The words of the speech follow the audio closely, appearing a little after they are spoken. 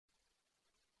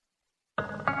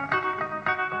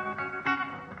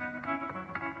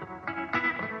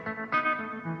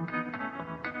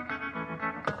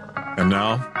And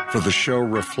now, for the show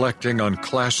reflecting on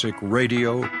classic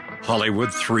radio,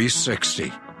 Hollywood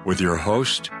 360, with your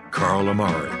host, Carl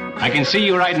Amari. I can see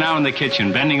you right now in the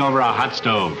kitchen, bending over a hot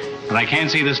stove, but I can't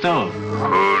see the stove.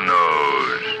 Who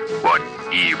knows what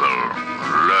evil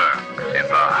lurks in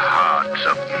the hearts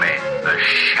of men? The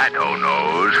shadow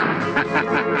knows.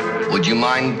 Would you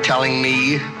mind telling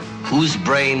me whose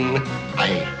brain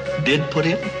I did put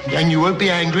in? And you won't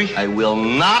be angry? I will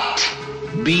not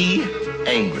be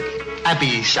angry.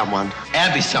 Abby someone.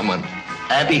 Abby someone.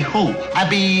 Abby who?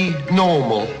 Abby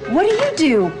normal. What do you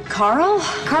do, Carl?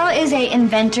 Carl is a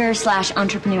inventor /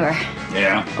 entrepreneur.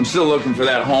 Yeah, I'm still looking for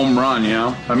that home run, you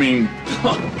know? I mean,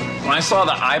 when I saw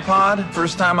the iPod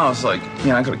first time, I was like,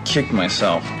 man, I could have kicked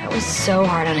myself. That was so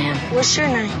hard on him. What's your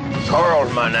name?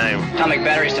 Carl's my name. Atomic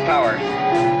batteries to power.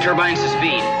 Turbines to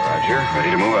speed. Roger, ready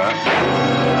to move out.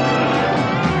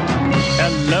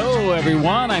 Hello,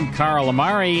 everyone. I'm Carl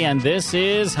Amari, and this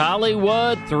is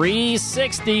Hollywood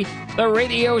 360, the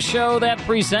radio show that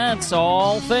presents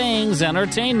all things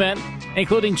entertainment,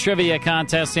 including trivia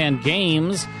contests and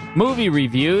games, movie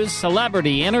reviews,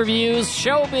 celebrity interviews,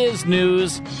 showbiz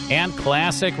news, and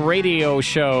classic radio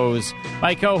shows.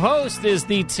 My co-host is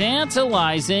the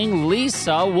tantalizing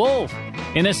Lisa Wolf.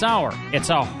 In this hour, it's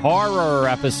a horror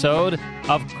episode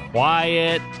of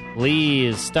Quiet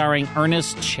Please, starring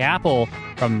Ernest Chappell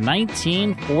from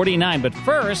 1949. But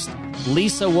first,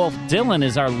 Lisa Wolf Dillon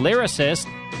is our lyricist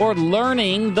for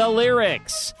Learning the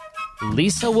Lyrics.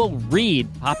 Lisa will read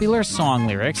popular song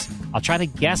lyrics. I'll try to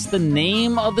guess the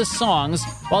name of the songs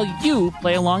while you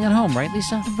play along at home, right,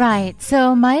 Lisa? Right.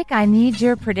 So, Mike, I need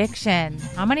your prediction.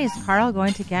 How many is Carl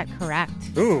going to get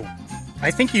correct? Ooh,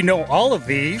 I think you know all of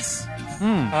these.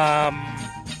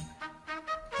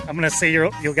 I'm going to say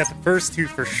you'll get the first two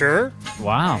for sure.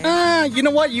 Wow. You know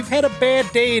what? You've had a bad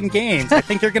day in games. I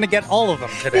think you're going to get all of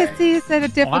them today. Yes, he's had a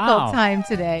difficult time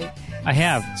today. I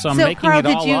have. So I'm making Carl, it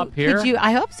all up here.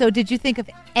 I hope so. Did you think of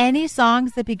any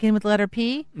songs that begin with letter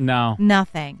P? No.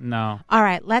 Nothing. No. All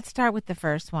right, let's start with the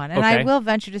first one. And Okay. I will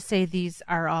venture to say these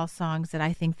are all songs that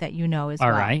I think that you know as well.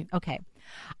 All right. Okay.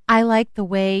 I like the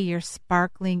way your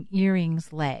sparkling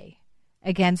earrings lay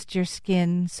against your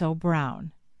skin so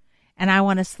brown. And I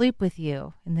want to sleep with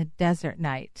you in the desert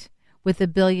night with a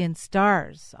billion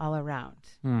stars all around.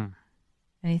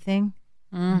 Anything?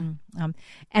 And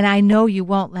I know you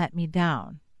won't let me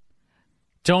down.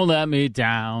 Don't let me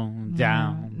down.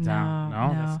 No,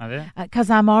 that's not it. Because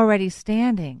I'm already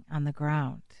standing on the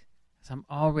ground. I'm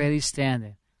already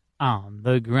standing on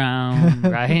the ground,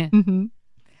 right? Okay.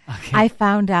 I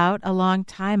found out a long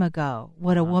time ago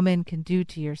what a woman can do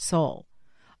to your soul.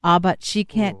 But she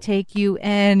can't take you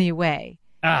anyway.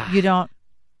 You don't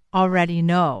already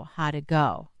know how to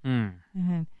go.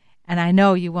 And I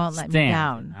know you won't let me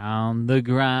down. On the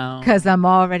ground. Because I'm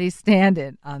already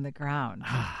standing on the ground.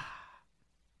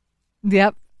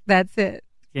 Yep, that's it.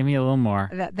 Give me a little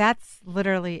more. That's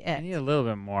literally it. I need a little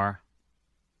bit more.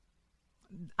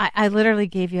 I literally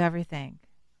gave you everything.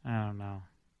 I don't know.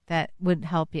 That would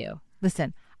help you.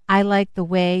 Listen, I like the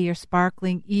way your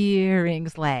sparkling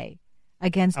earrings lay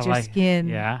against your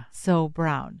skin so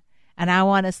brown. And I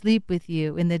want to sleep with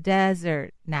you in the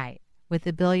desert night with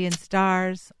a billion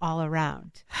stars all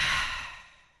around.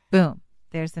 Boom.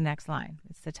 There's the next line.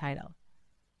 It's the title.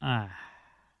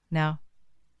 No.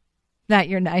 Not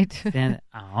your night.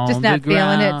 Just not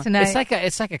feeling it tonight.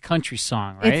 It's like a country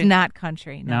song, right? It's not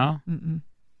country. No. No?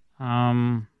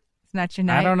 It's not your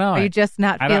night. I don't know. Are you just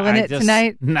not feeling it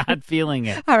tonight? Not feeling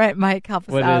it. All right, Mike, help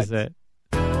us out. What is it?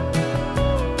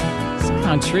 It's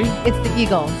country. It's the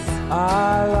Eagles.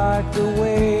 I like the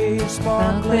way your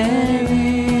sparkling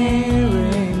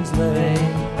earrings lay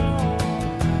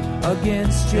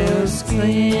against your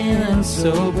skin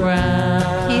so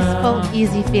brown. Peaceful,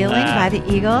 Easy Feeling by the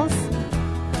Eagles.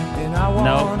 And I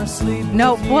wanna sleep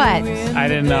Nope, what? I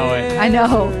didn't know it. I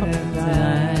know.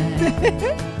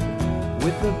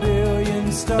 With a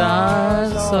billion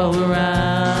Stars all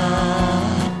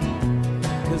around.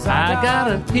 'Cause I got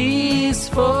a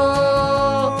peaceful,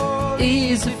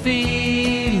 easy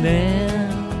feeling.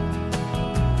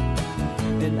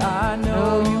 And I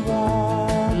know you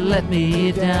won't let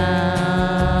me down.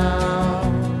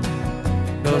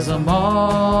 'Cause I'm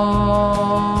already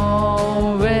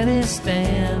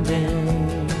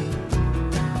standing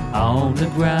on the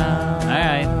ground. All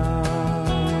right.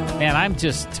 Man, I'm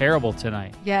just terrible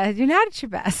tonight. Yeah, you're not at your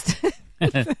best.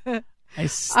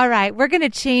 All right, we're going to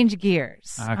change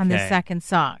gears on the second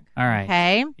song. All right.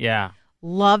 Okay? Yeah.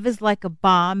 Love is like a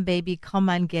bomb, baby, come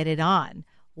on, get it on.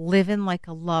 Living like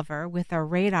a lover with a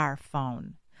radar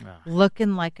phone.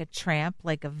 Looking like a tramp,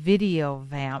 like a video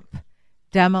vamp.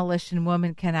 Demolition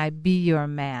Woman, can I be your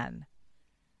man?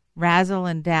 Razzle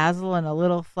and dazzle and a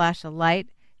little flash of light.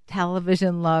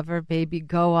 Television lover, baby,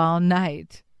 go all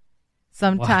night.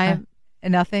 Sometime,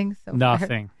 nothing. So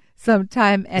nothing. Far.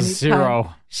 Sometime, anytime.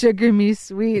 Zero. Sugar me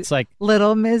sweet. It's like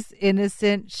Little Miss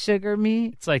Innocent, sugar me.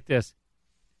 It's like this.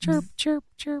 Chirp, chirp,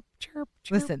 chirp, chirp,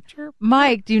 chirp. Listen, chirp.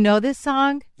 Mike, do you know this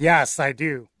song? Yes, I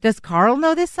do. Does Carl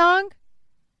know this song?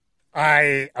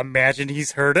 I imagine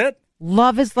he's heard it.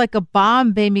 Love is like a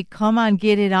bomb, baby. Come on,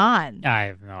 get it on. I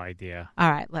have no idea.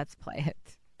 All right, let's play it.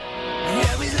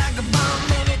 Love is like a bomb,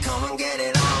 baby. Come on, get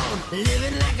it on.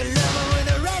 Living like a lover with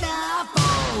a red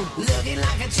iPhone. Looking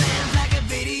like a tramp, like a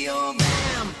video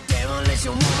bam.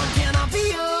 Demolition woman, can I be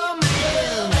your man?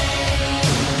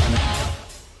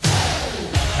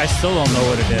 I still don't know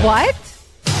what it is. What?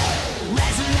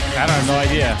 I don't have no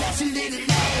idea.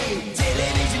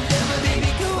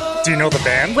 Do you know the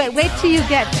band? Wait till you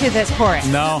get to the chorus.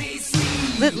 No.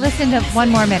 Listen to one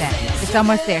more minute. It's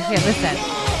almost there. Here, listen.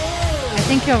 I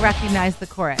think you'll recognize the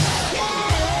chorus.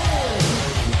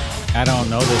 I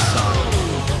don't know this song.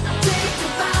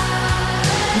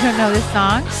 You don't know this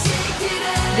song?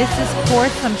 This is Pour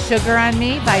Some Sugar on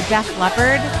Me by Def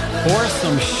Leppard. Pour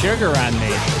some sugar on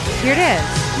me. Here it is.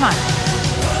 Come on.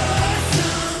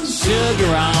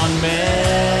 Sugar on me.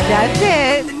 That's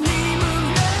it.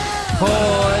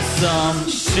 Pour some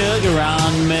sugar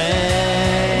on me.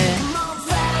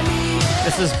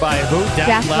 This is by who?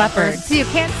 Def Leppard. So you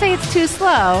can't say it's too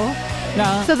slow.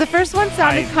 No. So the first one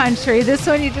sounded country. This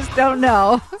one you just don't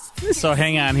know. So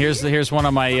hang on. Here's one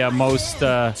of my most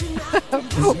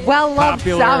well-loved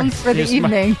popular sounds for the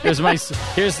evening. Here's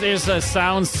a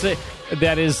sound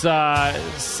that is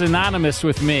synonymous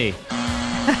with me.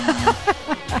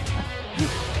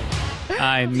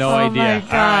 I had no idea. All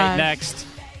right, next.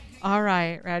 All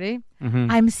right, ready? Mm-hmm.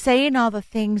 I'm saying all the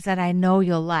things that I know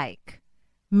you'll like.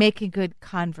 Making good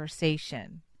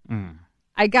conversation.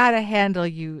 I gotta handle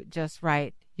you just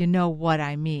right. You know what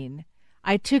I mean.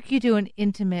 I took you to an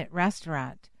intimate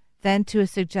restaurant, then to a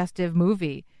suggestive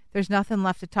movie. There's nothing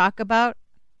left to talk about?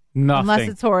 Nothing. Unless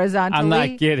it's horizontally? I'm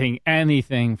not getting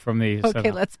anything from these.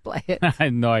 Okay, let's play it. I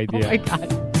had no idea. Oh, my God.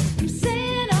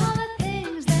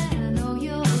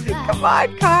 Come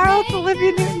on, Carl. It's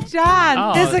Olivia Newton-John.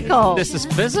 Oh, Physical. This is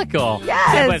Physical.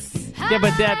 Yes. Yeah,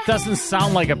 but that doesn't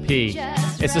sound like a P.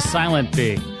 It's a silent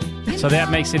P. So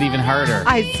that makes it even harder.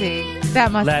 I see.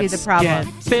 That must be the problem.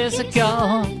 Get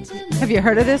physical. Have you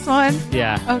heard of this one?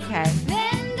 Yeah. Okay.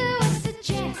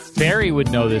 Barry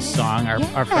would know this song.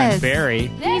 Our friend Barry.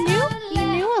 He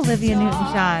knew Olivia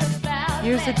Newton-John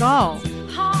years ago,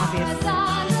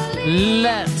 obviously.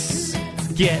 Let's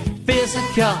get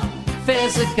physical.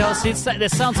 Physical. See,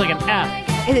 that sounds like an F.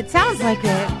 It sounds like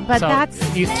it, but so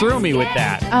that's... You threw me with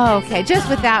that. Oh, okay. Just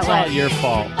with that it's one. It's all your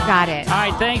fault. Got it. All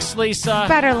right. Thanks, Lisa.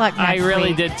 Better luck next I really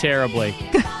week. did terribly.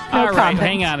 No all right. comment.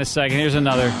 Hang on a second. Here's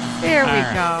another. There we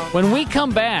go. When we come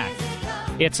back,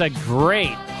 it's a great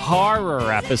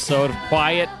horror episode of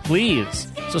Quiet Please.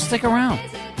 So stick around.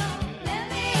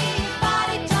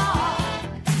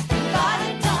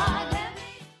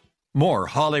 More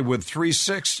Hollywood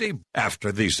 360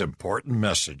 after these important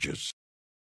messages.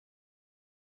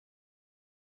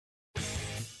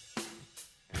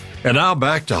 And now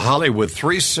back to Hollywood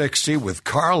 360 with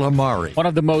Carl Amari. One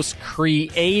of the most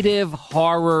creative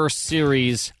horror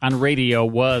series on radio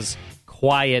was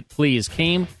Quiet Please.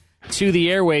 Came to the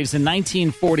airwaves in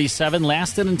 1947,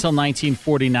 lasted until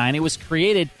 1949. It was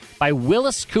created by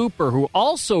Willis Cooper, who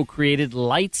also created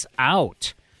Lights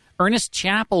Out. Ernest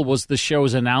Chappell was the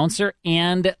show's announcer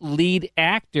and lead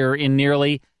actor in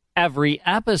nearly every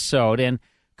episode. And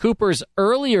Cooper's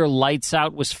earlier Lights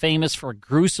Out was famous for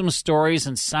gruesome stories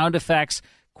and sound effects.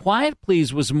 Quiet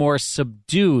Please was more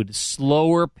subdued,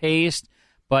 slower paced,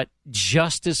 but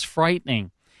just as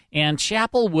frightening. And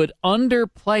Chappell would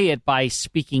underplay it by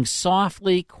speaking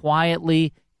softly,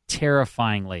 quietly,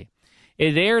 terrifyingly.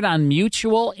 It aired on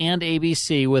Mutual and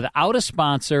ABC without a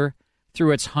sponsor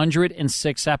through its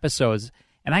 106 episodes.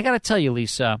 And I got to tell you,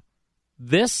 Lisa,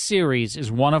 this series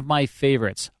is one of my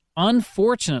favorites.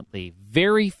 Unfortunately,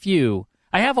 very few,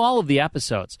 I have all of the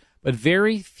episodes, but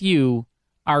very few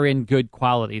are in good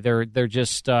quality. They're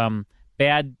just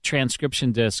bad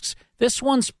transcription discs. This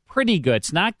one's pretty good.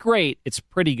 It's not great. It's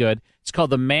pretty good. It's called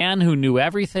The Man Who Knew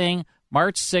Everything,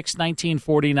 March 6,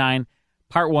 1949,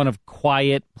 part one of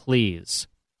Quiet Please.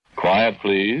 Quiet,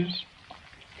 please.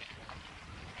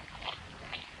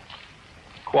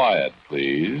 Quiet,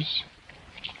 please.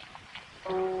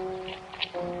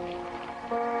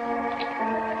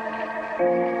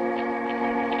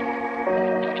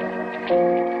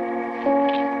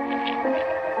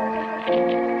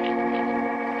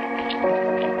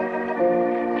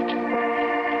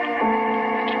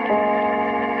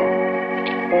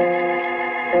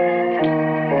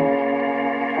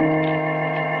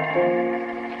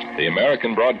 The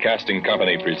American Broadcasting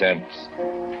Company presents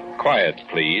Quiet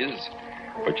Please,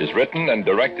 which is written and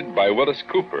directed by Willis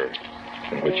Cooper,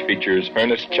 and which features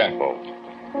Ernest Chappell.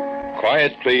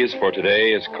 Quiet Please for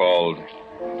today is called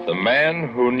The Man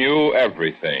Who Knew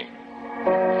Everything.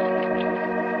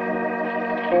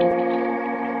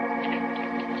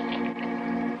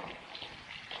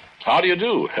 How do you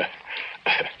do?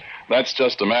 That's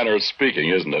just a manner of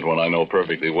speaking, isn't it, when I know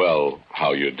perfectly well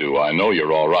how you do. I know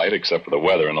you're all right, except for the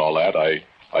weather and all that. I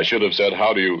should have said,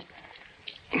 how do you...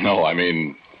 No, I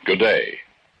mean, good day.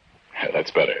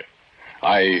 That's better.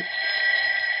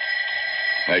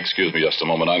 Excuse me just a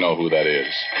moment. I know who that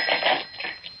is.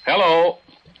 Hello?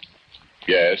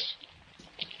 Yes.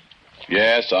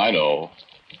 Yes, I know.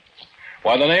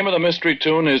 Why, the name of the mystery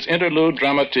tune is Interlude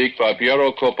Dramatique by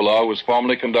Piero Coppola, who was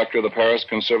formerly conductor of the Paris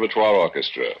Conservatoire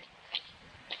Orchestra.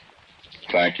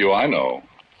 Thank you, I know.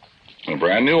 A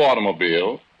brand new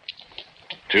automobile.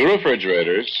 2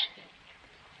 refrigerators.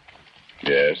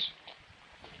 Yes.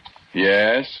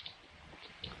 Yes.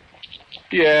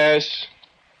 Yes.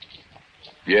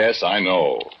 Yes, I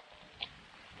know.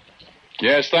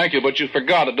 Yes, thank you, but you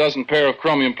forgot a dozen pair of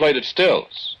chromium-plated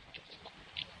stills.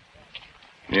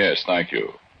 Yes, thank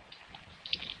you.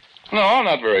 No, I'm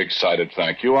not very excited,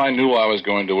 thank you. I knew I was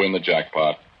going to win the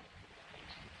jackpot.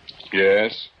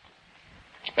 Yes.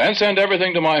 And send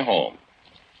everything to my home.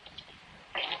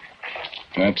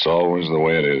 That's always the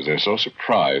way it is. They're so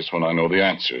surprised when I know the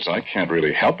answers. I can't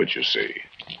really help it, you see.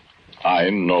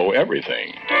 I know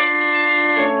everything.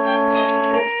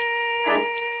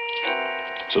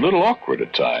 It's a little awkward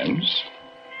at times,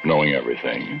 knowing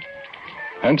everything.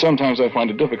 And sometimes I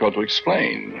find it difficult to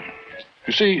explain.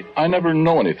 You see, I never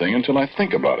know anything until I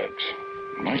think about it.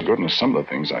 My goodness, some of the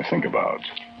things I think about.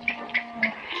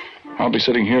 I'll be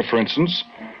sitting here, for instance,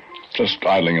 just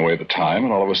idling away the time,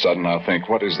 and all of a sudden I'll think,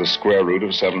 what is the square root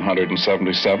of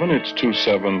 777? It's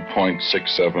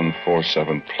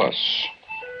 27.6747 plus.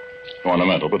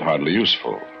 Ornamental, but hardly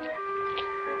useful.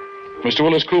 Mr.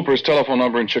 Willis Cooper's telephone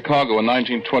number in Chicago in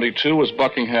 1922 was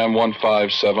Buckingham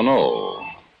 1570.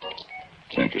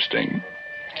 It's interesting.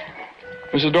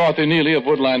 Mrs. Dorothy Neely of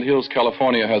Woodland Hills,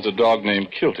 California, has a dog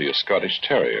named Kilty, a Scottish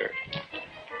Terrier.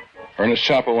 Ernest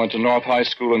Chappell went to North High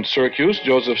School in Syracuse.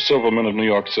 Joseph Silverman of New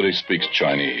York City speaks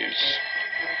Chinese.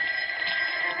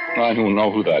 I don't know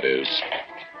who that is.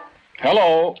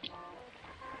 Hello.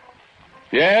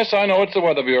 Yes, I know it's the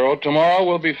Weather Bureau. Tomorrow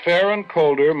will be fair and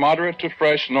colder, moderate to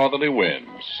fresh northerly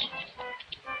winds.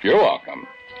 You're welcome.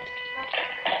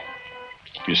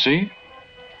 You see,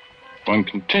 I'm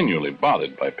continually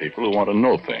bothered by people who want to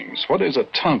know things. What is a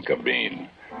tonka bean?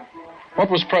 What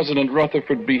was President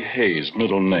Rutherford B. Hayes'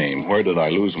 middle name? Where did I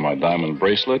lose my diamond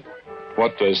bracelet?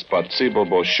 What does Patsibo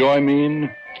Bolshoi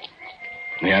mean?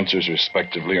 The answers,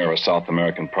 respectively, are a South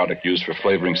American product used for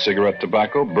flavoring cigarette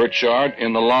tobacco, birchard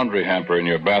in the laundry hamper in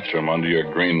your bathroom under your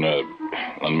green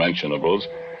unmentionables,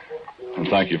 and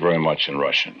thank you very much in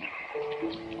Russian.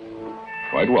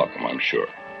 Quite welcome, I'm sure.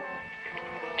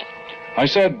 I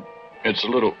said it's a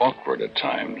little awkward at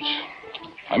times.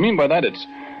 I mean by that it's,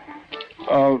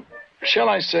 shall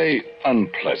I say,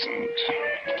 unpleasant.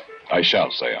 I shall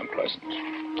say unpleasant.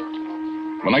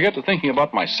 When I get to thinking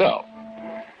about myself,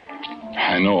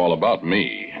 I know all about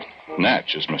me.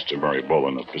 Natch, as Mr. Murray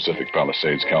Bowen of Pacific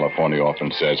Palisades, California,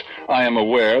 often says, I am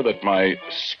aware that my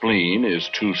spleen is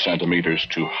 2 centimeters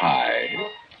too high,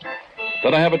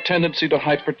 that I have a tendency to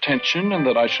hypertension, and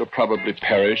that I shall probably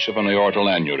perish of an aortal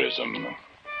aneurysm.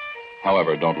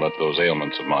 However, don't let those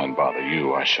ailments of mine bother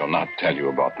you. I shall not tell you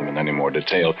about them in any more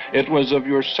detail. It was of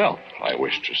yourself I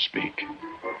wished to speak,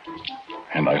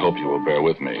 and I hope you will bear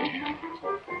with me.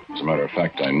 As a matter of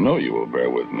fact, I know you will bear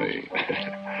with me.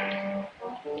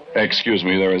 Excuse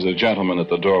me, there is a gentleman at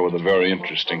the door with a very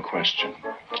interesting question.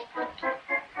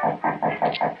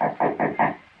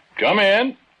 Come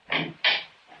in.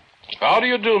 How do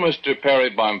you do, Mr. Perry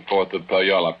Bimforth of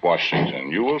Puyallup,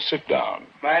 Washington? You will sit down.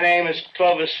 My name is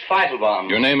Clovis Feitelbaum.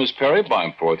 Your name is Perry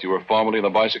Bimforth. You were formerly in the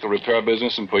bicycle repair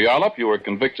business in Puyallup. You were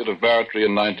convicted of battery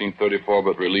in 1934,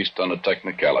 but released on a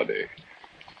technicality.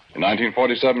 In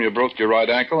 1947, you broke your right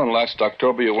ankle, and last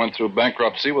October you went through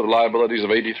bankruptcy with liabilities of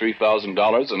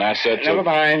 $83,000 and assets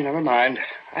Never mind.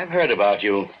 I've heard about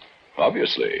you.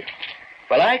 Obviously.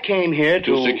 But I came here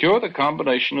to secure the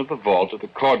combination of the vault at the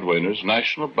Cordwainers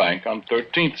National Bank on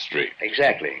 13th Street.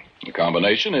 Exactly. The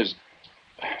combination is...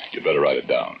 You better write it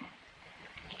down.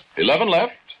 11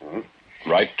 left,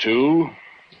 right 2,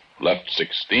 left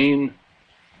 16,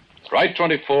 right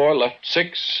 24, left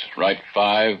 6, right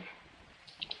 5,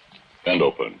 and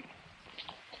open.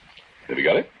 Have you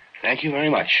got it? Thank you very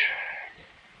much.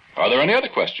 Are there any other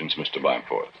questions, Mr.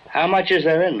 Bamforth? How much is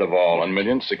there in the vault?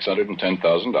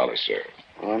 $1,610,000, sir.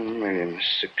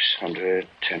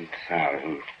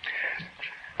 $1,610,000.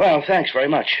 Well, thanks very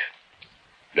much.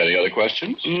 Any other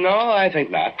questions? No, I think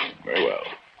not. Very well.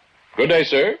 Good day,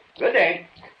 sir. Good day.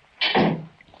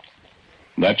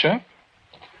 That chap?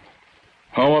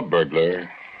 Oh, a burglar.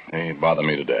 They bother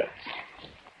me to death.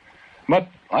 But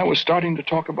I was starting to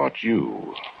talk about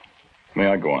you. May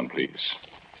I go on, please?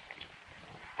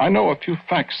 I know a few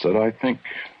facts that I think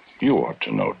you ought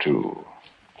to know, too.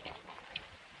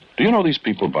 Do you know these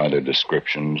people by their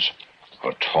descriptions?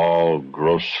 A tall,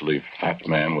 grossly fat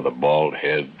man with a bald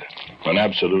head, an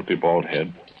absolutely bald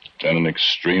head, and an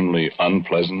extremely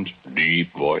unpleasant,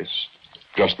 deep voice,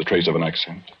 just the trace of an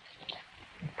accent.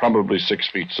 Probably 6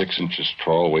 feet 6 inches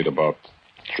tall, weighed about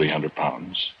 300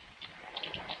 pounds.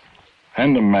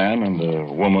 And a man and a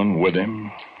woman with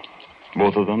him,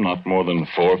 both of them not more than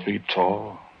 4 feet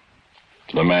tall.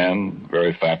 The man,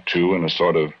 very fat, too, in a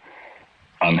sort of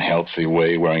unhealthy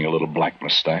way, wearing a little black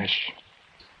mustache.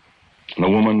 And the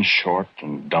woman, short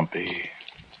and dumpy,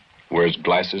 wears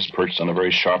glasses perched on a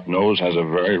very sharp nose, has a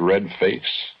very red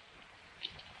face.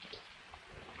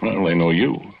 Well, they know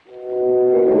you.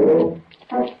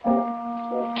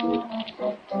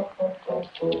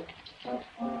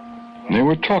 They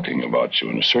were talking about you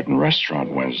in a certain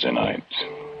restaurant Wednesday night.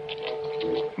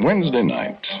 Wednesday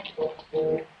night.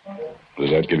 Does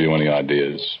that give you any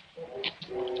ideas?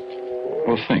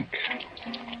 Well, think.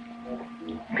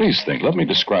 Please think. Let me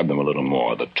describe them a little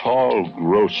more. The tall,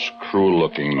 gross,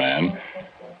 cruel-looking man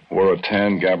wore a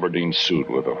tan gabardine suit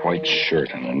with a white shirt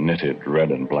and a knitted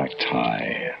red and black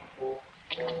tie.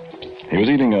 He was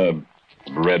eating a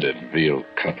breaded veal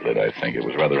cutlet, I think. It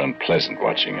was rather unpleasant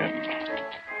watching him.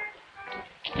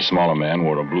 The smaller man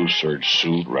wore a blue serge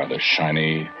suit, rather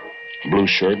shiny, blue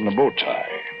shirt and a bow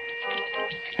tie.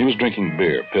 He was drinking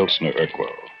beer, Pilsner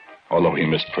Urquell. Although he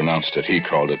mispronounced it, he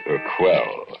called it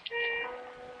Urquell.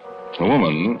 The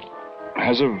woman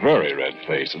has a very red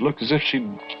face. It looked as if she'd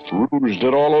rouged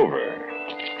it all over.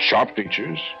 Sharp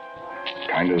features,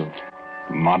 kind of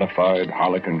modified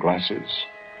harlequin glasses.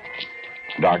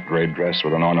 Dark gray dress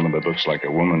with an ornament that looks like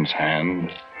a woman's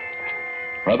hand.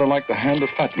 Rather like the hand of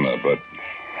Fatima, but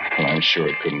I'm sure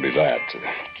it couldn't be that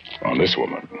on this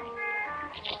woman.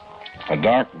 A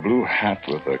dark blue hat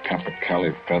with a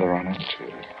capercaillie feather on it.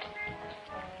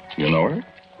 You know her?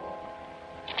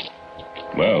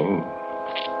 Well,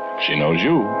 she knows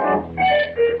you.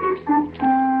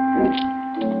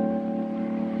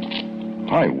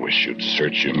 I wish you'd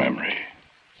search your memory.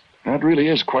 That really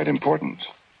is quite important.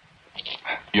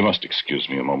 You must excuse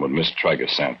me a moment. Miss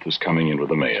Tragasanth is coming in with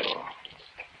the mail.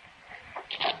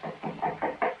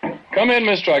 Come in,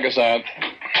 Miss Tragasanth.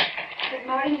 Good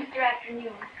morning, Mr.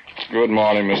 Afternoon. Good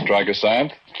morning, Miss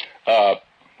Tragasanth.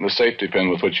 The safety pin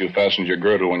with which you fastened your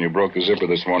girdle when you broke the zipper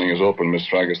this morning is open, Miss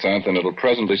Tragasanth, and it'll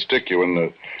presently stick you in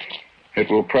the...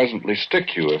 It will presently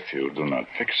stick you if you do not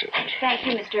fix it. Thank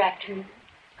you, Mr. Afternoon.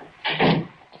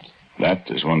 That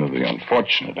is one of the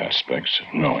unfortunate aspects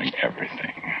of knowing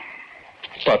everything.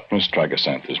 But Miss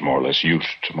Tragasanth is more or less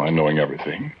used to my knowing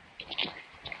everything.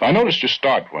 I noticed your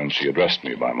start when she addressed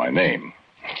me by my name.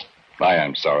 I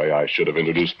am sorry. I should have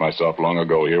introduced myself long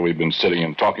ago here. We've been sitting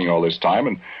and talking all this time,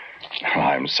 and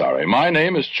I'm sorry. My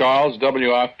name is Charles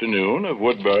W. Afternoon of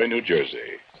Woodbury, New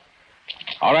Jersey.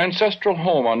 Our ancestral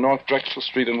home on North Drexel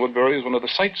Street in Woodbury is one of the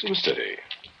sights of the city.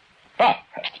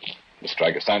 Miss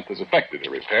Tragasanth has effected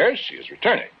her repairs. She is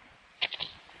returning.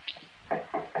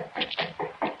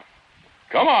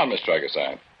 Come on, Miss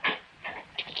Tragasanth.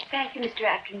 Thank you, Mr.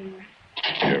 Afternoon.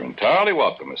 You're entirely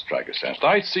welcome, Miss Tragasanth.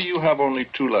 I see you have only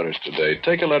 2 letters today.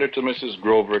 Take a letter to Mrs.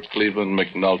 Grover Cleveland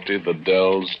McNulty, The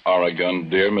Dells, Oregon.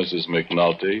 Dear Mrs.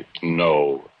 McNulty,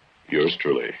 no, yours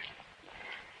truly.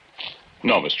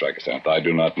 No, Miss Tragasanth, I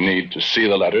do not need to see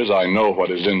the letters. I know what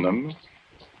is in them.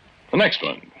 The next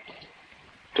one.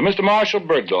 To Mr. Marshall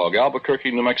Birddog,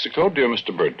 Albuquerque, New Mexico. Dear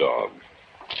Mr. Birddog,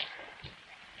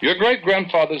 your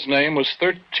great-grandfather's name was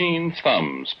 13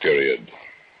 Thumbs, period.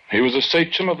 He was a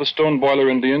sachem of the Stone Boiler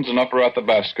Indians in Upper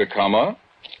Athabasca,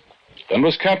 then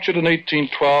was captured in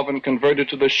 1812 and converted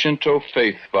to the Shinto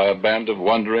faith by a band of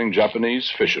wandering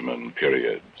Japanese fishermen,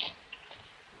 period.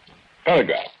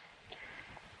 Paragraph.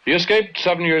 He escaped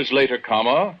 7 years later,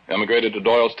 emigrated to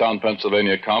Doylestown,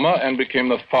 Pennsylvania, and became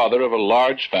the father of a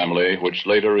large family which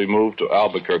later removed to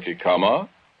Albuquerque,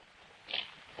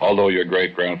 although your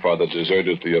great-grandfather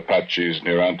deserted the Apaches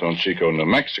near Anton Chico, New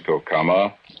Mexico,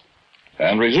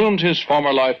 and resumed his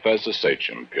former life as a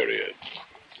sachem, period.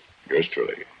 Yours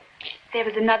truly. There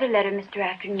was another letter, Mr.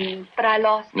 Afternoon, but I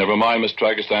lost it. Never mind, Miss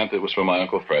Tragasanth. It was from my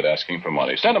Uncle Fred asking for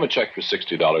money. Send him a check for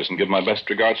 $60 and give my best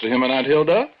regards to him and Aunt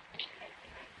Hilda.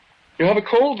 You have a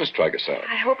cold, Miss Tragasanth.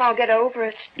 I hope I'll get over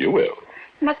it. You will.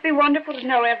 It must be wonderful to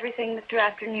know everything, Mr.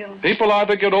 Afternoon. People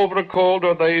either get over a cold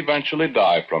or they eventually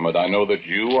die from it. I know that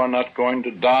you are not going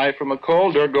to die from a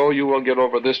cold, ergo you will get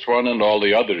over this one and all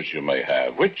the others you may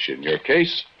have, which, in your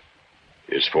case,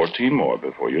 is 14 more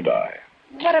before you die.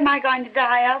 What am I going to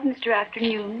die of, Mr.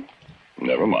 Afternoon?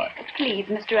 Never mind. Please,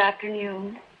 Mr.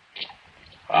 Afternoon.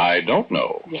 I don't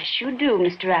know. Yes, you do,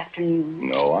 Mr. Afternoon.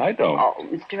 No, I don't. Oh,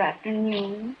 Mr.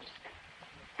 Afternoon.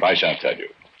 I shan't tell you.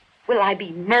 Will I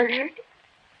be murdered?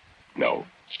 No.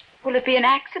 Will it be an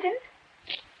accident?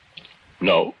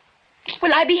 No.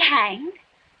 Will I be hanged?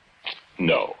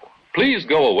 No. Please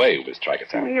go away, Miss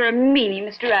Tragasanth. Oh, you're a meanie,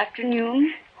 Mr.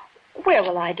 Afternoon. Where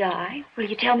will I die? Will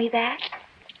you tell me that?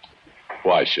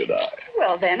 Why should I?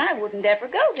 Well, then I wouldn't ever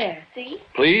go there, see?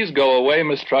 Please go away,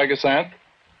 Miss Tragasanth.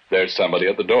 There's somebody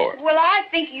at the door. Well, I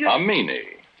think you're... A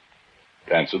meanie.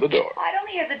 Answer the door. I don't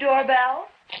hear the doorbell.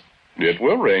 It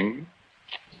will ring.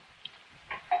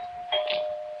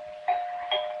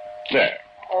 There.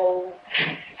 Oh.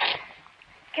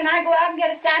 Can I go out and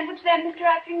get a sandwich then, Mr.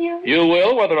 Afternoon? You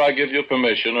will, whether I give you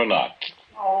permission or not.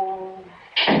 Oh.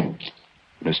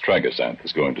 Miss Tragasanth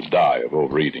is going to die of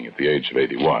overeating at the age of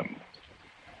 81.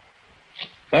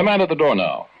 That man at the door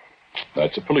now.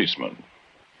 That's a policeman.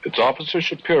 It's Officer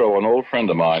Shapiro, an old friend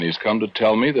of mine. He's come to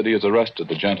tell me that he has arrested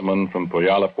the gentleman from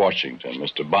Puyallup, Washington,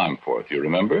 Mr. Bimforth. You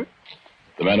remember?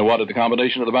 The man who wanted the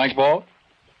combination of the bank vault?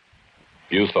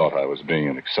 You thought I was being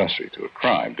an accessory to a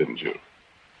crime, didn't you?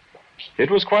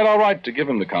 It was quite all right to give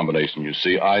him the combination, you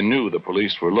see. I knew the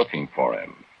police were looking for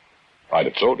him. I'd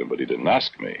have told him, but he didn't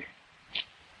ask me.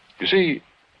 You see,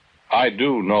 I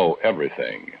do know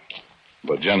everything,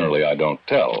 but generally I don't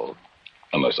tell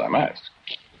unless I'm asked.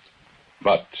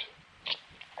 But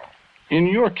in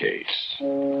your case...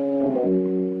 All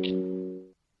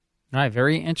right,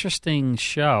 very interesting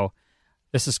show.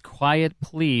 This is Quiet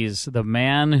Please, The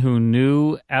Man Who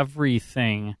Knew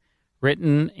Everything,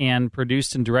 written and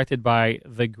produced and directed by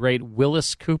the great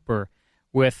Willis Cooper,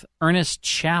 with Ernest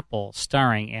Chappell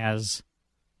starring as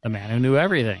the man who knew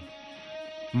everything.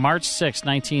 March 6,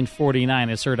 1949,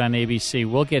 is heard on ABC.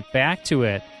 We'll get back to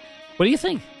it. What do you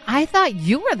think? I thought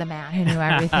you were the man who knew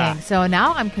everything, so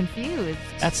now I'm confused.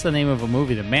 That's the name of a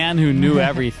movie, The Man Who Knew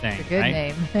Everything. It's a good right?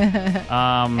 name.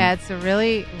 It's a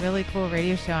really, really cool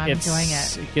radio show. I'm enjoying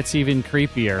it. It gets even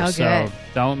creepier, so good.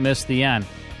 Don't miss the end.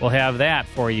 We'll have that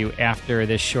for you after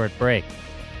this short break.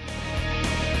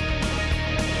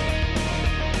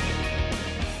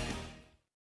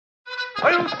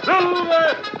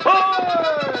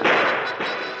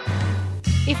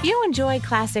 If you enjoy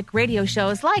classic radio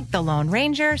shows like The Lone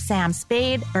Ranger, Sam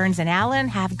Spade, Burns and Allen,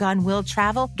 Have Gun Will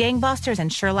Travel, Gangbusters,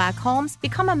 and Sherlock Holmes,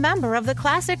 become a member of the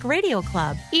Classic Radio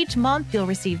Club. Each month, you'll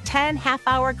receive 10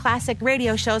 half-hour classic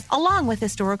radio shows along with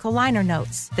historical liner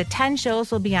notes. The 10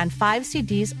 shows will be on 5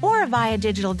 CDs or via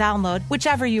digital download,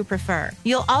 whichever you prefer.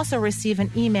 You'll also receive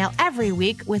an email every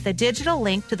week with a digital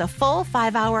link to the full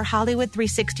 5-hour Hollywood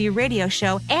 360 radio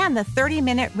show and the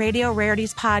 30-minute Radio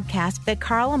Rarities podcast that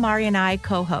Carl Amari and I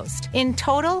co-host. In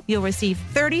total, you'll receive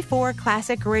 34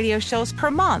 classic radio shows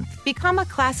per month. Become a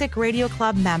Classic Radio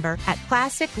Club member at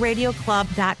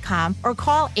classicradioclub.com or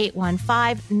call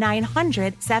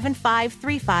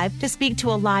 815-900-7535 to speak to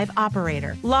a live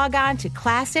operator. Log on to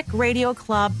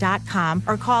classicradioclub.com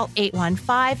or call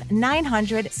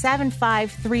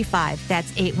 815-900-7535.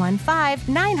 That's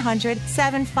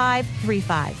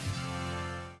 815-900-7535.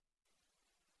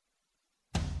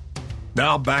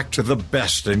 Now back to the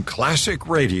best in classic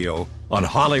radio on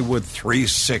Hollywood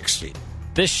 360.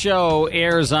 This show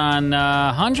airs on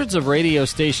hundreds of radio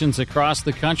stations across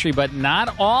the country, but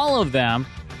not all of them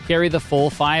carry the full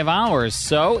 5 hours.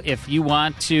 So if you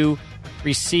want to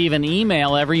receive an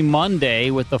email every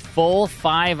Monday with the full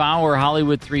 5-hour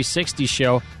Hollywood 360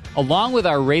 show, along with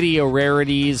our Radio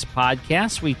Rarities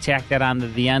podcast, we tack that on to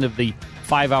the end of the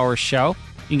 5-hour show.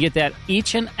 You can get that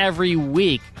each and every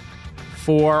week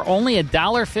for only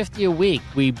 $1.50 a week.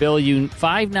 We bill you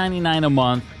 $5.99 a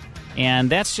month,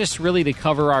 and that's just really to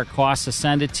cover our costs to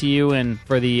send it to you, and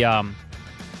for the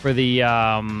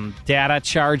data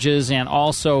charges, and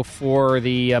also for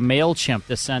the MailChimp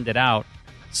to send it out.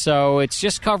 So it's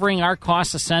just covering our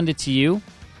costs to send it to you.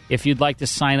 If you'd like to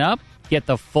sign up, get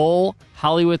the full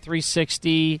Hollywood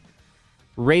 360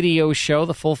 radio show,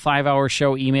 the full 5-hour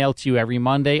show emailed to you every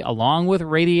Monday, along with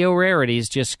Radio Rarities.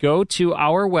 Just go to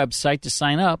our website to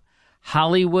sign up,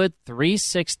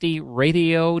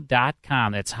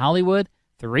 Hollywood360radio.com. That's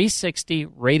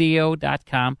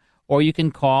 360radio.com, or you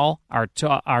can call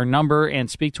our number and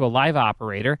speak to a live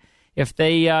operator. If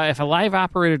a live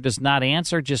operator does not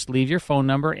answer, just leave your phone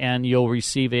number and you'll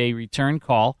receive a return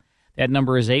call. That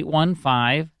number is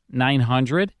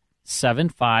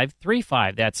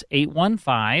 815-900-7535. That's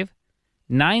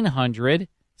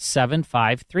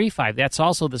 815-900-7535. That's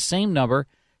also the same number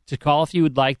to call if you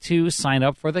would like to sign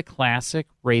up for the Classic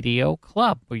Radio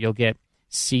Club, where you'll get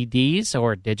CDs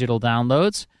or digital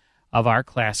downloads of our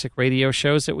classic radio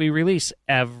shows that we release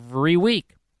every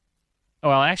week.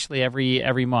 Well, actually,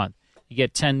 every month. You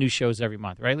get 10 new shows every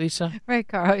month, right, Lisa? Right,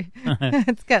 Carl.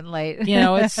 It's getting late.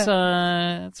 It's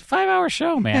a 5-hour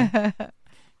show, man.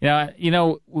 You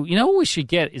know what we should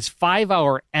get is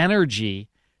 5-Hour Energy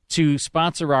to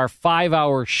sponsor our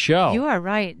 5-hour show. You are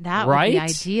right. That would be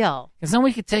ideal. Because then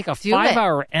we could take a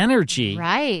 5-Hour Energy.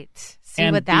 Right.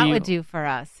 See what that would do for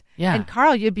us. Yeah. And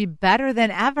Carl, you'd be better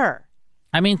than ever.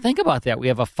 I mean, think about that. We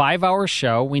have a 5-hour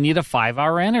show. We need a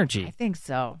 5-Hour Energy. I think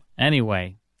so.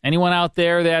 Anyway, anyone out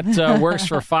there that works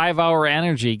for 5-Hour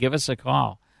Energy, give us a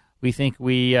call. We think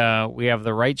we have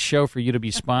the right show for you to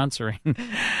be sponsoring.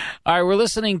 All right, we're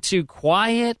listening to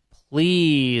Quiet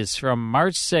Please from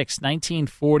March 6,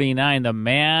 1949, The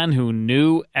Man Who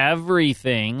Knew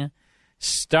Everything,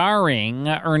 starring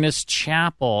Ernest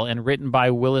Chappell and written by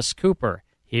Willis Cooper.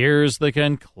 Here's the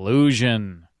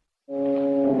conclusion.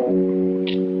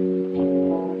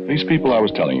 These people I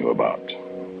was telling you about.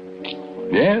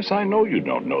 Yes, I know you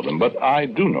don't know them, but I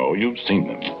do know you've seen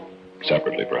them.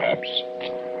 Separately, perhaps.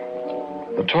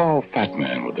 The tall, fat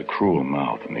man with the cruel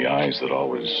mouth and the eyes that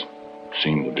always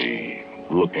seem to be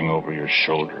looking over your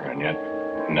shoulder and yet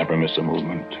never miss a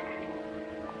movement.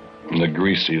 And the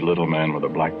greasy little man with a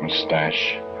black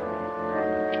mustache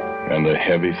and the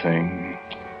heavy thing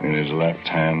in his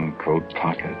left-hand coat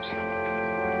pocket.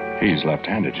 He's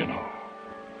left-handed, you know.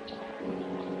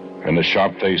 And the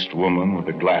sharp-faced woman with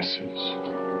the glasses,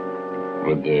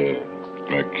 with the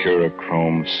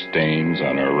mercurochrome stains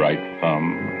on her right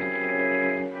thumb,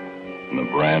 and the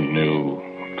brand-new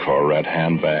Corette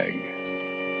handbag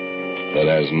that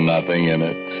has nothing in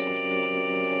it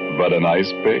but an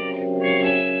ice pick.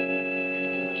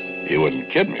 You wouldn't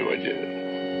kid me, would you?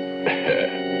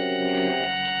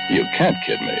 You can't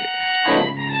kid me.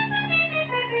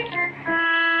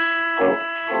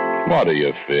 What are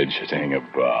you fidgeting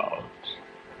about?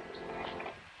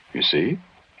 You see?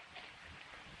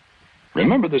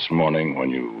 Remember this morning when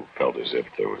you felt as if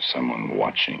there was someone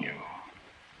watching you?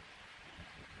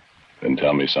 Then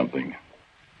tell me something.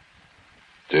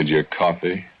 Did your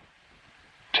coffee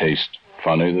taste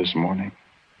funny this morning?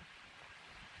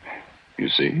 You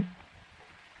see?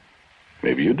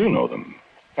 Maybe you do know them,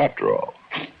 after all.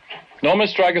 No,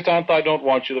 Miss Dragasanth, I don't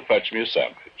want you to fetch me a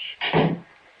sandwich.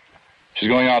 She's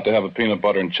going out to have a peanut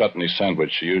butter and chutney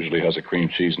sandwich. She usually has a cream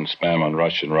cheese and spam on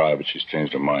Russian rye, but she's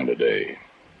changed her mind today.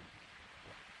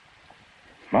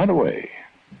 By the way,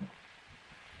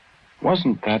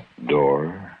 wasn't that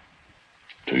door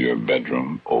to your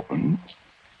bedroom open?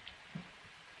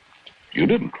 You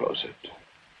didn't close it.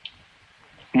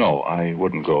 No, I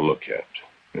wouldn't go look yet,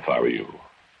 if I were you.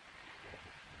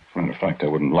 As a matter of fact, I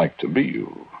wouldn't like to be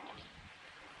you.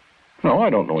 No,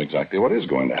 I don't know exactly what is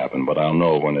going to happen, but I'll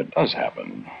know when it does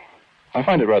happen. I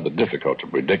find it rather difficult to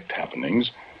predict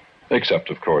happenings, except,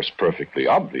 of course, perfectly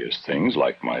obvious things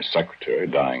like my secretary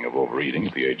dying of overeating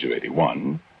at the age of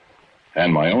 81,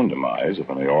 and my own demise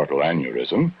of an aortal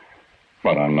aneurysm,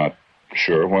 but I'm not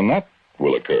sure when that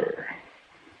will occur.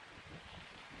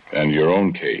 And your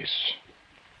own case,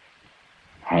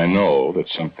 I know that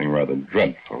something rather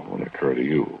dreadful will occur to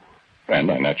you. And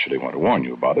I naturally want to warn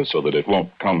you about it so that it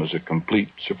won't come as a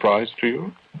complete surprise to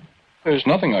you. There's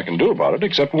nothing I can do about it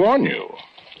except warn you.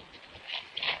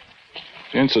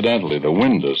 Incidentally, the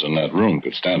windows in that room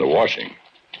could stand a washing.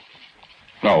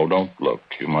 No, don't look.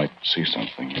 You might see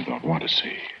something you don't want to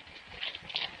see.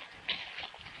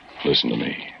 Listen to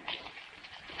me.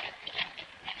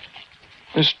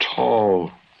 This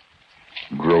tall,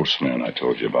 gross man I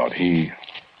told you about, he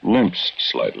limps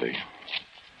slightly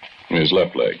in his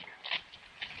left leg.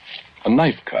 A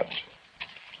knife cut.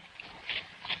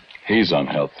 He's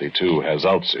unhealthy, too, has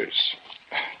ulcers.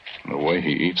 The way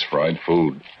he eats fried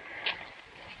food.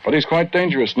 But he's quite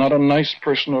dangerous, not a nice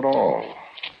person at all.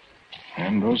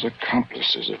 And those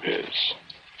accomplices of his.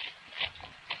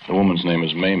 The woman's name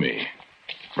is Mamie.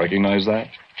 Recognize that?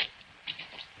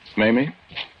 Mamie?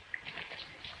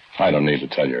 I don't need to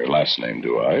tell you her last name,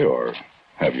 do I? Or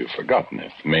have you forgotten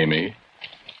it? Mamie.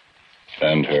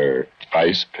 And her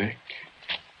ice pick.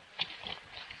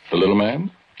 The little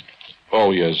man?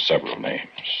 Oh, he has several names.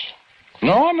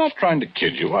 No, I'm not trying to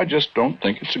kid you. I just don't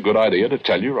think it's a good idea to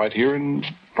tell you right here in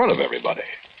front of everybody.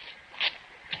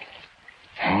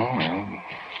 Oh, well,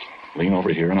 lean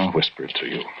over here and I'll whisper it to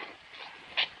you.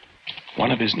 One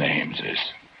of his names is...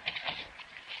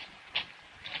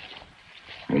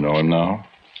 You know him now?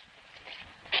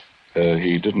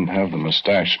 He didn't have the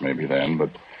mustache maybe then, but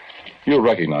you'll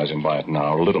recognize him by it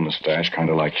now. A little mustache, kind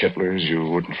of like Hitler's. You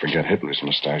wouldn't forget Hitler's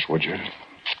mustache, would you?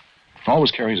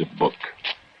 Always carries a book.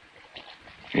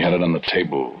 He had it on the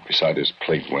table beside his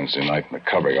plate Wednesday night, and the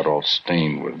cover got all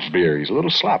stained with beer. He's a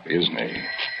little sloppy, isn't he?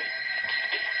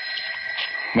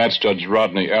 That's Judge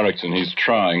Rodney Erickson. He's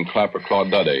trying Clapper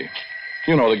Claudette.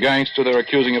 You know, the gangster they're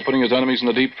accusing of putting his enemies in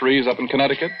the deep freeze up in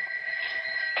Connecticut?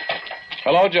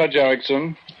 Hello, Judge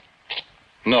Erickson.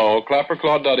 No, Clapper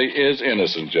Claudette is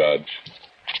innocent, Judge.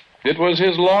 It was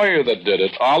his lawyer that did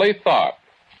it, Ollie Tharp.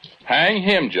 Hang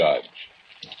him, Judge.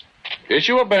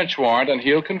 Issue a bench warrant and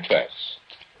he'll confess.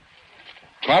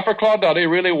 Clapper Claudette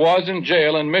really was in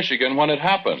jail in Michigan when it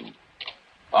happened.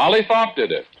 Ollie Tharp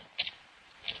did it.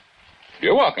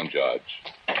 You're welcome, Judge.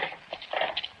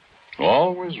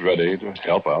 Always ready to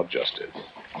help out justice.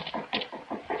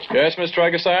 Yes, Miss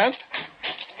Tragasant?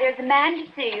 There's a man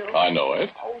to see you. I know it.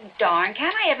 Oh, darn.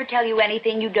 Can't I ever tell you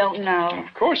anything you don't know?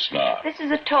 Of course not. This is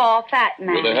a tall, fat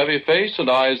man. With a heavy face and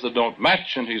eyes that don't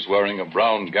match, and he's wearing a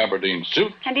brown gabardine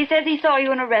suit. And he says he saw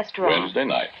you in a restaurant. Wednesday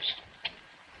night.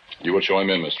 You will show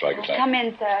him in, Miss Tragasant. Come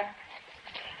in, sir.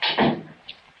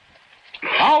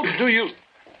 How do you...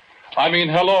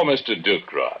 hello, Mr.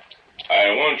 Ducrot.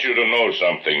 I want you to know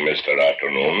something, Mr.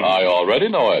 Afternoon. I already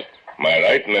know it. My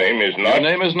right name is not...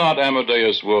 Your name is not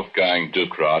Amadeus Wolfgang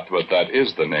Ducrot, but that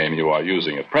is the name you are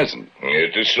using at present.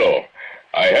 It is so.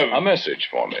 I have... A message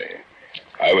for me.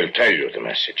 I will tell you the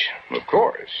message. Of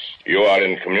course. You are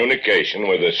in communication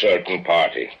with a certain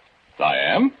party. I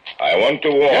am? I want to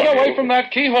warn you... Get away from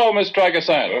that keyhole, Miss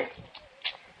Tragasant. Huh?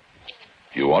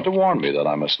 You want to warn me that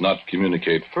I must not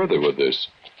communicate further with this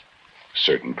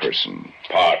certain person.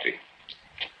 Party.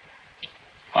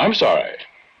 I'm sorry.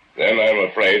 Then I'm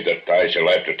afraid that I shall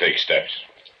have to take steps.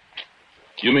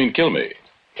 You mean kill me?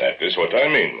 That is what I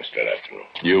mean, Mr. Afternoon.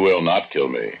 You will not kill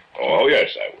me. Oh,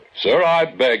 yes, I will. Sir, I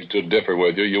beg to differ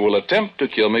with you. You will attempt to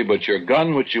kill me, but your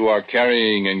gun, which you are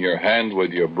carrying in your hand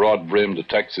with your broad-brimmed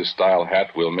Texas-style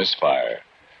hat, will misfire.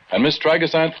 And Miss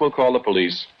Tragasant will call the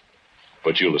police,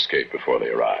 but you'll escape before they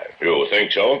arrive. You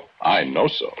think so? I know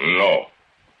so. No.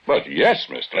 But yes,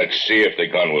 Mr. Let's see if the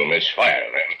gun will misfire,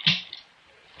 then.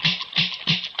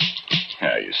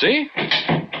 There, you see?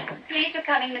 Police are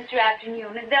coming, Mr.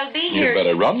 Afternoon, and they'll be here. You'd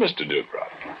better run, Mr.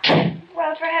 Ducrot.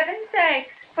 Well, for heaven's sake.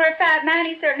 For a fat man,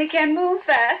 he certainly can move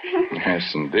fast.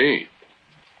 Yes, indeed.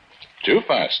 Too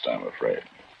fast, I'm afraid.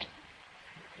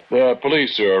 The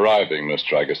police are arriving, Miss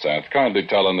Tragasant. Kindly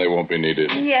tell them they won't be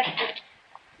needed. Yes,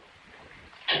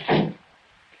 sir.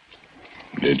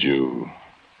 Did you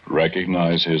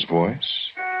recognize his voice?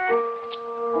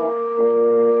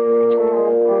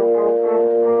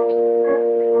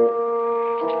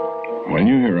 When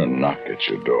you hear a knock at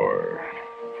your door,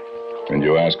 and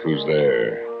you ask who's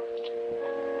there,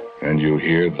 and you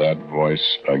hear that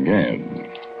voice again,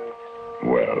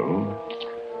 well...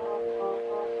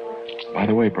 By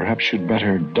the way, perhaps you'd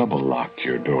better double lock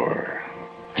your door.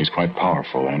 He's quite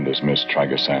powerful, and as Miss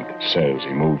Tragasant says,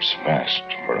 he moves fast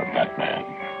for a fat man.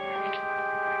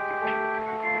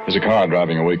 There's a car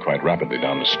driving away quite rapidly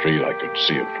down the street. I could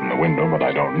see it from the window, but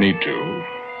I don't need to.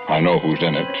 I know who's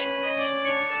in it.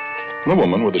 The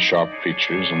woman with the sharp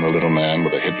features and the little man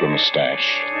with a Hitler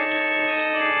mustache.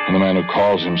 And the man who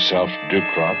calls himself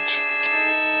Ducrot.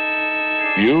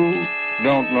 You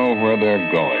don't know where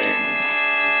they're going.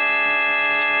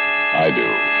 I do.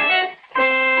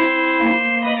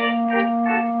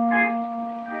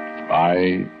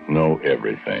 I know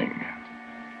everything.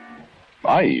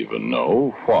 I even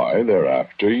know why they're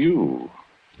after you.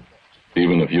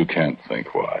 Even if you can't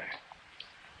think why.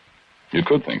 You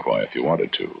could think why if you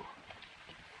wanted to.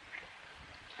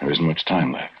 There isn't much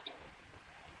time left.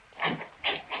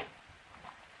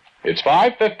 It's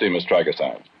 5:50, Miss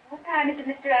Tragasant. What time is it,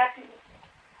 Mr. Afternoon?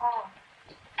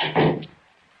 Oh.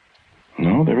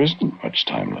 No, there isn't much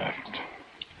time left.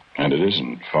 And it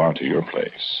isn't far to your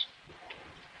place.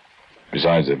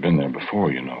 Besides, they've been there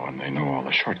before, you know, and they know all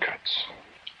the shortcuts.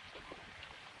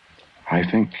 I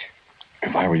think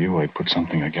if I were you, I'd put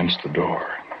something against the door.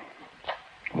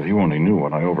 Well, if you only knew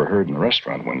what I overheard in the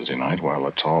restaurant Wednesday night while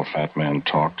a tall, fat man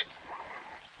talked.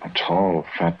 A tall,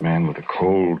 fat man with a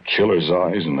cold, killer's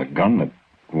eyes and a gun that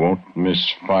won't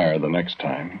misfire the next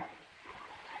time.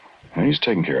 Now, he's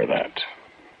taking care of that.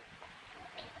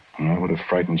 I would have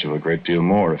frightened you a great deal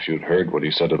more if you'd heard what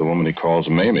he said to the woman he calls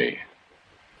Mamie.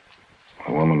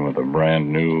 A woman with a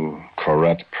brand new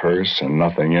Corette purse and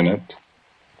nothing in it,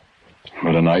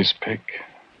 but an ice pick.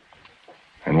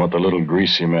 And what the little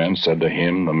greasy man said to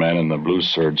him, the man in the blue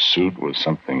serge suit with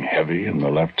something heavy in the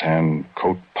left-hand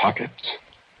coat pocket.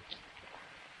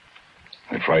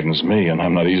 It frightens me, and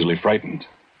I'm not easily frightened.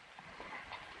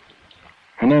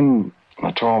 And then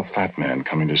a tall, fat man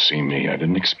coming to see me. I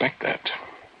didn't expect that,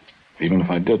 even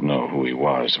if I did know who he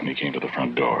was when he came to the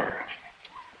front door.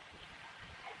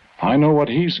 I know what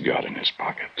he's got in his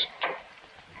pocket,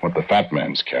 what the fat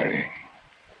man's carrying.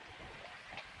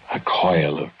 A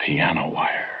coil of piano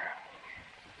wire.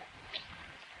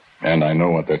 And I know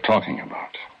what they're talking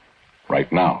about right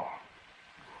now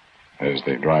as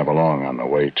they drive along on the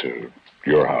way to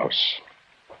your house.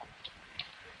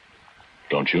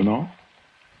 Don't you know?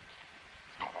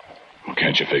 Well,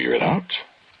 can't you figure it out?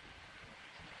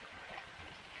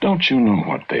 Don't you know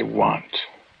what they want?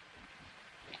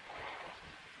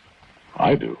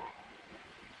 I do.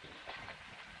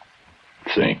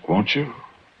 Think, won't you?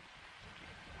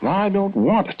 I don't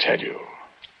want to tell you.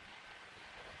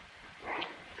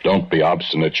 Don't be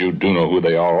obstinate. You do know who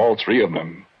they are, all three of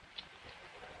them.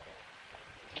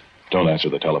 Don't answer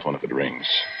the telephone if it rings.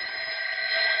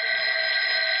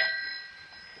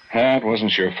 That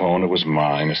wasn't your phone. It was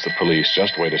mine. It's the police.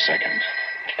 Just wait a second.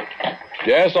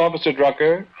 Yes, Officer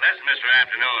Drucker? Listen, Mr.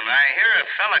 Afternoon, I hear a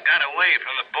fella got away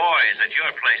from the boys at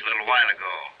your place a little while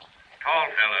ago. Tall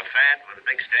fella, fat, with a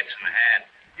big Stetson hat.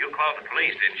 You called the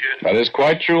police, didn't you? That is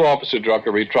quite true, Officer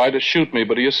Drucker. He tried to shoot me,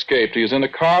 but he escaped. He is in a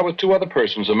car with two other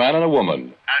persons, a man and a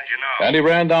woman. How'd you know? And he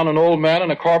ran down an old man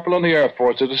and a corporal in the Air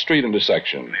Force at a street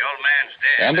intersection. The old man's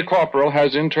dead. And the corporal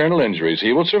has internal injuries.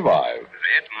 He will survive. It was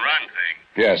a hit-and-run thing.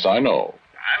 Yes, I know.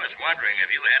 I was wondering if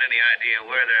you had any idea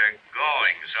where they're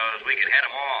going so that we could head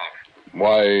them off.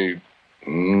 Why,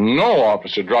 no,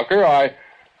 Officer Drucker. I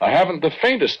haven't the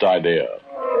faintest idea.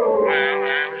 Well,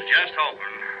 I was just hoping.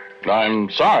 I'm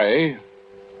sorry.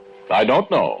 I don't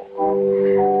know.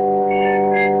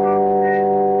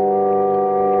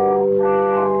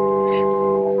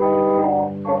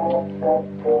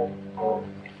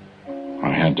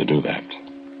 I had to do that.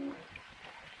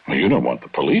 Well, you don't want the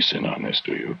police in on this,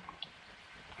 do you?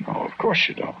 No, of course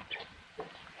you don't.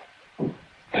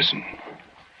 Listen,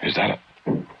 is that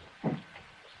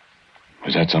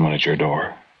someone at your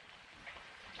door?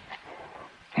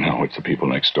 No, it's the people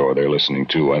next door. They're listening,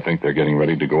 too. I think they're getting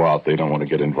ready to go out. They don't want to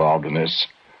get involved in this.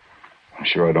 I'm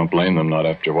sure I don't blame them, not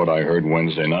after what I heard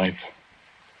Wednesday night.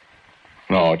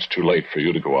 No, it's too late for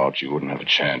you to go out. You wouldn't have a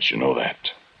chance, you know that.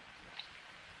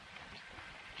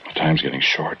 The time's getting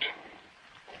short.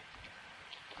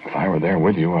 If I were there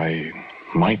with you, I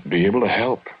might be able to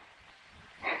help.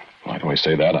 Why do I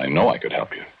say that? I know I could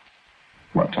help you.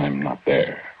 But I'm not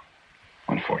there,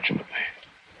 unfortunately.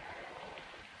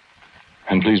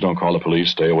 And please don't call the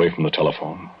police. Stay away from the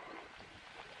telephone.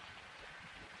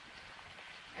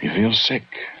 You feel sick,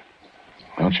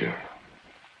 don't you?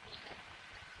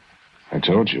 I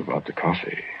told you about the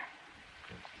coffee.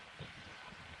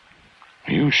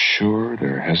 Are you sure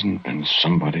there hasn't been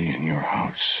somebody in your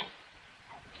house?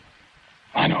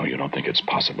 I know you don't think it's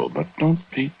possible, but don't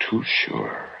be too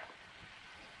sure.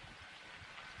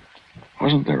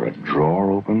 Wasn't there a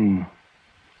drawer open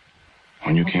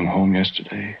when you came home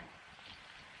yesterday?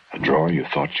 A drawer you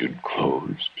thought you'd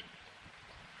closed?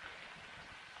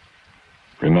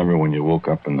 Remember when you woke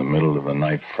up in the middle of the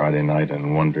night Friday night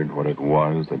and wondered what it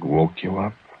was that woke you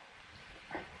up?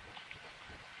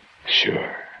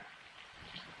 Sure.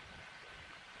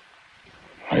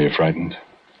 Are you frightened?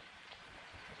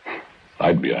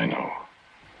 I'd be, I know.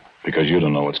 Because you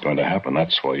don't know what's going to happen.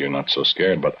 That's why you're not so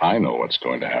scared. But I know what's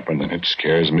going to happen, and it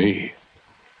scares me.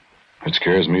 It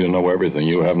scares me to know everything.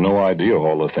 You have no idea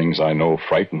all the things I know.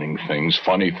 Frightening things,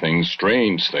 funny things,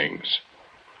 strange things.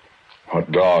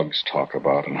 What dogs talk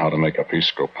about and how to make a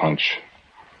pisco punch.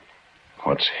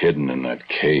 What's hidden in that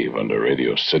cave under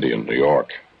Radio City in New York.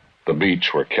 The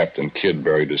beach where Captain Kidd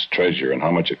buried his treasure and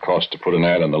how much it cost to put an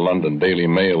ad in the London Daily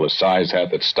Mail, the size hat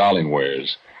that Stalin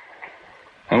wears.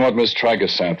 And what Miss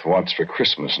Trigasanth wants for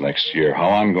Christmas next year. How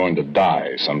I'm going to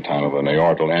die sometime of an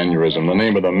aortal aneurysm. The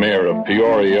name of the mayor of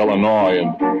Peoria, Illinois.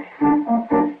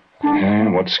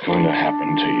 And what's going to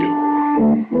happen to you?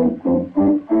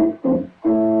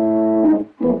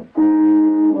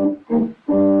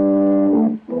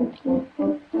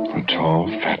 A tall,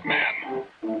 fat man.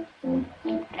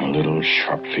 A little,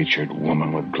 sharp-featured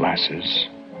woman with glasses.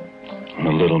 And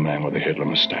a little man with a Hitler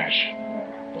mustache.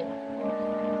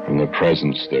 And the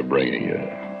presents they're bringing you.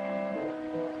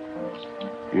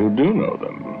 You do know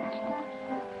them.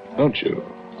 don't you?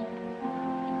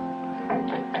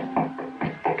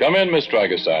 Come in, Miss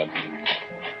Dragasad.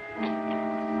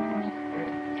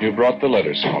 You brought the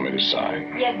letters for me to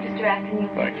sign. Yes, Mr. Afternoon.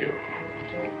 Thank you.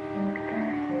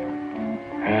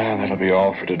 That'll be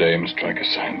all for today, Miss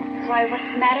Dragasad. Why, what's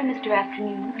the matter, Mr.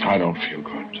 Afternoon? I don't feel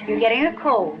good. You're getting a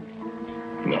cold.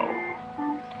 No.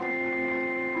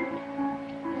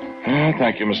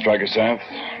 Thank you, Miss Dragasad.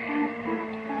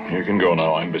 You can go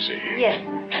now. I'm busy. Yes.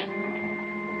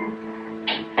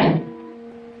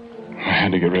 I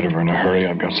had to get rid of her in a hurry.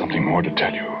 I've got something more to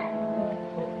tell you.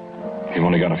 You've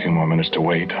only got a few more minutes to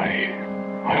wait.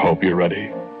 I hope you're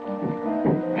ready.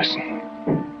 Listen.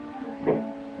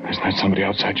 Isn't that somebody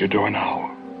outside your door now?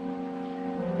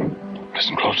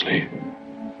 Listen closely.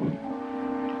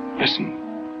 Listen.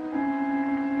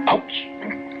 Ouch.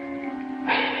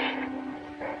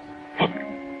 Look,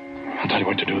 I'll tell you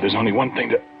what to do. There's only one thing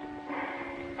to...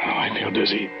 Oh, I feel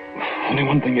dizzy. Only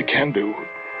one thing you can do.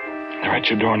 They're at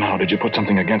your door now. Did you put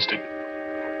something against it?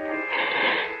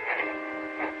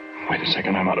 Wait a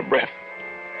second. I'm out of breath.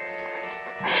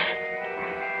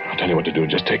 I'll tell you what to do.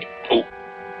 Just take... Oh.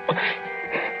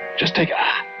 Just take...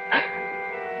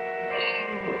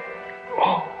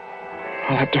 Oh.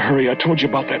 I'll have to hurry. I told you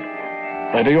about that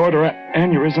aorta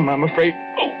aneurysm, I'm afraid.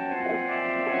 Oh.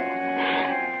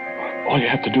 All you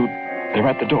have to do... They're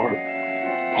at the door.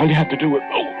 All you have to do is...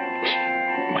 Oh.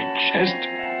 My chest...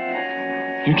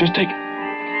 You just take...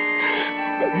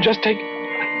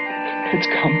 It's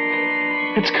come.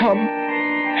 It's come.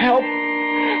 Help.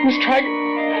 Miss Trag...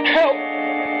 Help.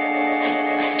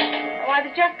 Oh, I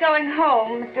was just going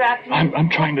home, Mr. Afternoon. I'm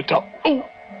trying to tell... Oh.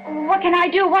 What can I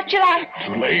do? What shall I...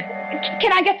 Too late.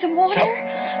 Can I get some water? Help.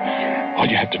 All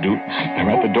you have to do... They're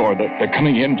at the door. They're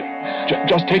coming in.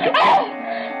 Just take it. Oh.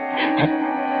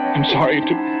 I'm sorry.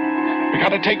 We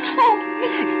gotta take... Oh.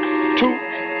 Too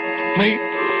late.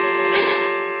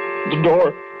 The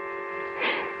door.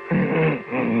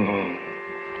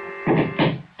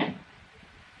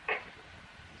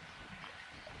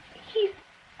 He's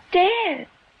dead.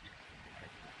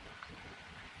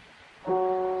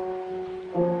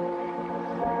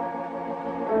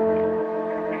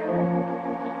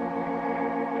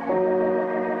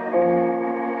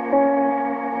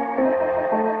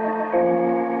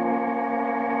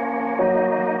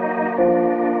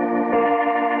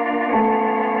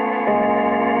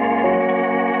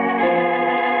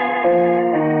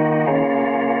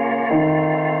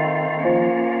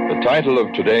 The title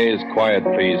of today's Quiet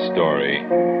Please story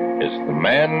is The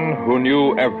Man Who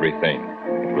Knew Everything.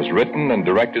 It was written and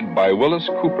directed by Willis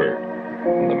Cooper.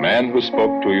 And the man who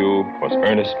spoke to you was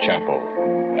Ernest Chappell.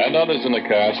 And others in the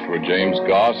cast were James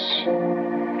Goss,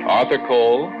 Arthur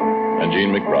Cole, and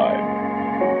Gene McBride.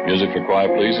 Music for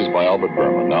Quiet Please is by Albert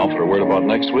Berman. Now for a word about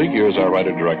next week, here's our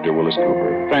writer-director, Willis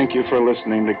Cooper. Thank you for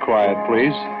listening to Quiet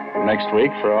Please. Next week,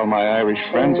 for all my Irish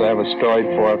friends, I have a story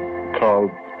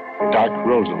called Dark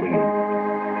Rosalie.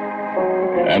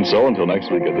 And so, until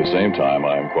next week at the same time,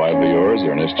 I am quietly yours,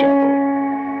 Ernest Chappell.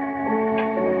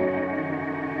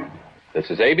 This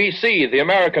is ABC, the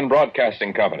American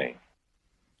Broadcasting Company.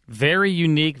 Very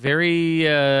unique, very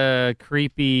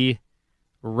creepy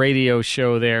radio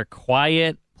show there.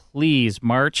 Quiet Please,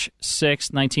 March 6,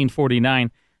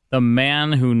 1949. The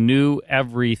Man Who Knew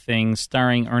Everything,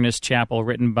 starring Ernest Chappell,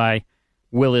 written by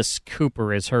Willis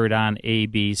Cooper, is heard on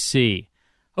ABC.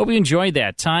 Hope you enjoyed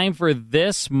that. Time for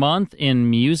this month in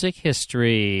music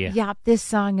history. Yep, this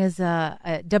song is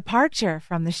a departure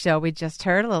from the show we just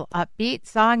heard. A little upbeat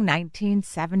song,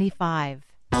 1975.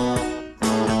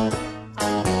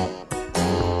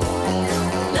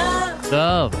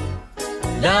 Love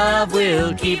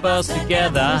will keep us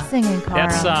together. Who's singing, Carl?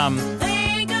 That's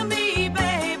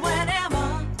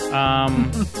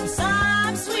Some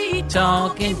sweet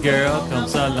talking girl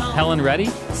comes on. Helen Reddy?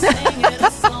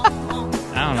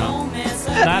 I don't know.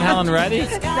 Not Helen Reddy?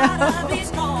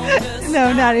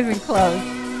 No, not even close.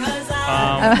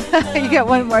 You get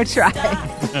one more try.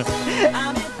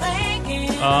 I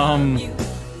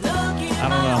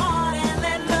don't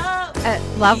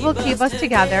know. Love Will Keep Us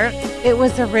Together. It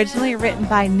was originally written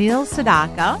by Neil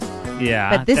Sedaka.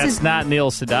 Yeah, but this is not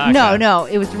Neil Sedaka. No,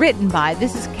 it was written by.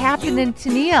 This is Captain and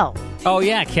Tennille. Oh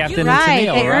yeah, Captain right. and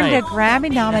Tennille. They earned a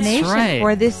Grammy nomination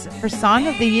for Song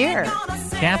of the Year.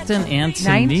 Captain and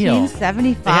Tennille.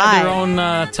 1975. They had their own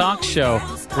talk show,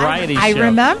 variety show. I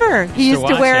remember. He used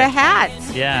to wear a hat.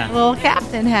 Yeah, a little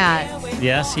captain hat.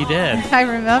 Yes, he did. I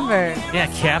remember. Yeah,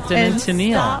 Captain and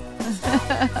Tennille.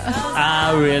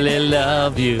 I really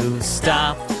love you.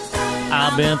 Stop.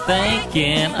 I've been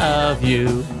thinking of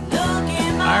you.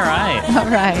 All right. All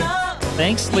right.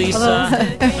 Thanks, Lisa.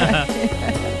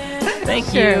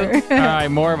 Thank you. All right,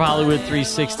 more of Hollywood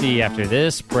 360 after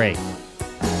this break.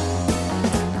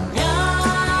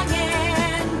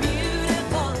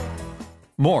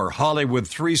 More Hollywood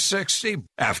 360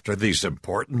 after these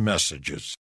important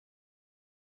messages.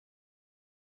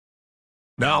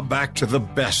 Now back to the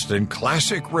best in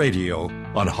classic radio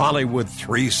on Hollywood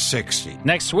 360.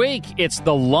 Next week, it's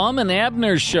the Lum and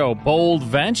Abner Show, Bold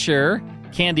Venture,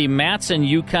 Candy Matson,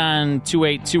 Yukon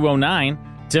 28209,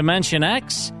 Dimension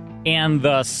X, and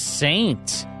The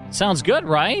Saint. Sounds good,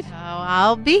 right? Oh,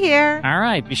 I'll be here. All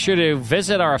right. Be sure to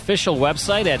visit our official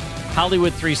website at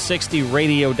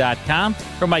Hollywood360radio.com.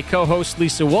 For my co-host,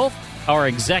 Lisa Wolf, our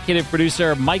executive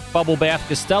producer, Mike Bubblebath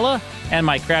Costello, and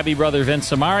my crabby brother,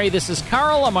 Vince Amari, this is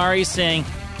Carl Amari saying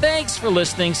thanks for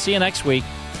listening. See you next week.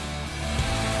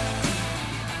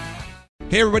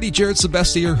 Hey everybody, Jared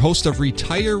Sebestier, host of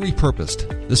Retire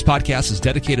Repurposed. This podcast is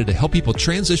dedicated to help people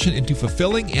transition into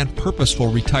fulfilling and purposeful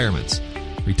retirements.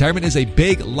 Retirement is a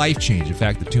big life change. In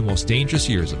fact, the two most dangerous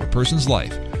years of a person's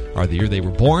life are the year they were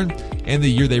born and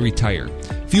the year they retire.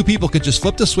 Few people could just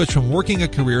flip the switch from working a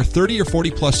career 30 or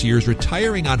 40 plus years,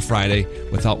 retiring on Friday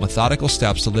without methodical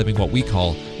steps to living what we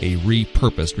call a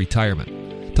repurposed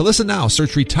retirement. To listen now,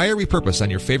 search Retire Repurposed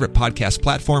on your favorite podcast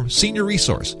platform, Senior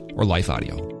Resource, or Life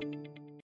Audio.